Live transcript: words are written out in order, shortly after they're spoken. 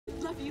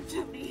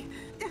you, Tony?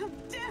 How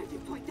dare you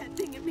point that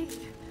thing at me?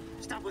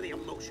 Stop with the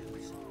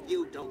emotions.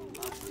 You don't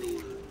love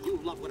me. You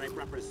love what I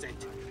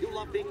represent. You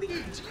love being the...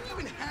 Dude, do you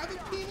even have a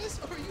penis?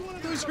 Or are you one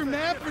of those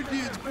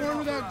hermaphrodites born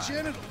without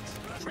genitals?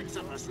 Tricks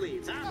up our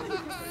sleeves, huh?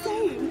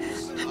 Saying,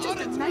 I'm just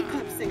a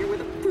nightclub singer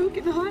with a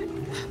broken heart.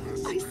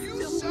 I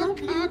still love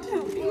you,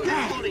 Tony.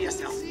 You're full of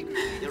yourself.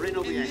 You're in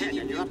over your head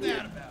and you're up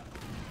here.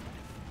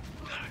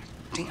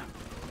 Damn.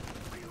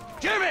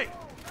 Jimmy!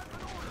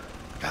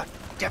 God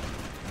damn it.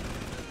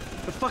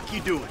 The fuck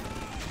you doing?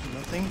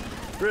 Nothing.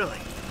 Really?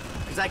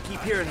 Because I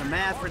keep hearing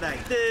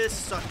hermaphrodite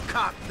this, a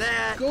cock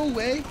that. Go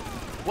away.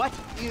 What?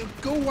 You know,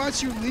 go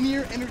watch your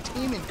linear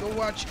entertainment. Go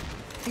watch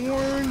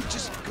porn.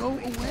 Just go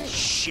away.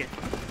 Shit.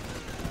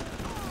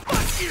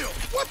 Fuck you!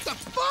 What the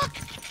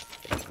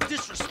fuck?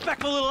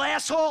 Disrespectful little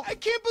asshole! I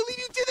can't believe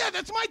you did that.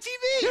 That's my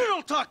TV. You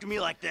don't talk to me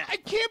like that. I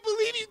can't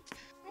believe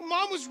you.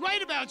 Mom was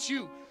right about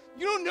you.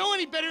 You don't know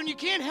any better and you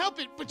can't help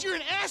it, but you're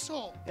an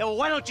asshole. Yeah, well,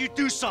 why don't you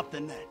do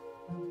something then?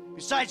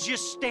 Besides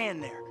just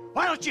stand there.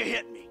 Why don't you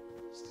hit me?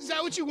 Is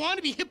that what you want,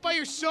 to be hit by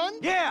your son?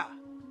 Yeah.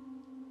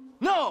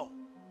 No.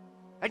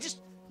 I just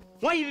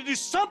want you to do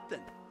something.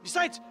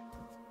 Besides,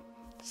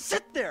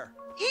 sit there,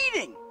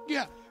 eating.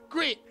 Yeah,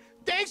 great.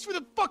 Thanks for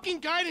the fucking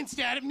guidance,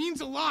 Dad. It means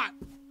a lot.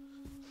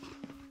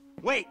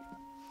 Wait.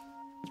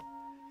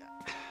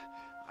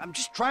 I'm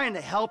just trying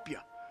to help you.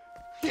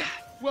 Yeah,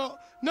 well,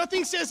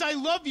 nothing says I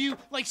love you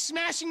like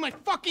smashing my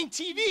fucking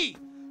TV.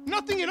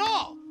 Nothing at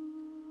all.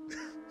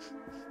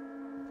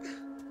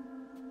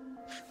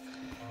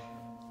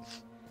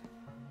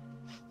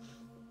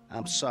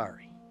 I'm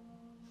sorry.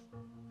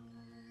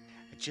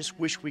 I just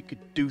wish we could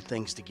do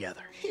things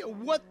together. Yeah,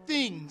 what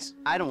things?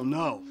 I don't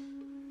know.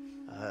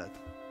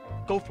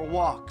 Go for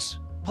walks,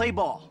 play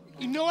ball.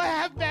 You know I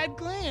have bad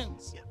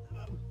glands.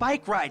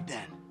 Bike ride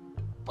then.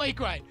 Bike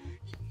ride.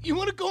 You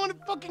want to go on a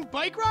fucking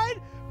bike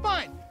ride?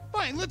 Fine,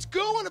 fine, let's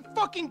go on a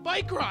fucking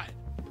bike ride.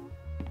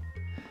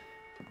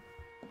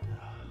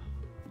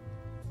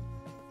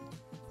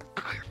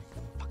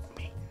 Fuck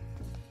me.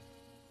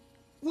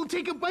 We'll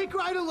take a bike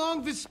ride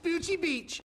along Vespucci Beach.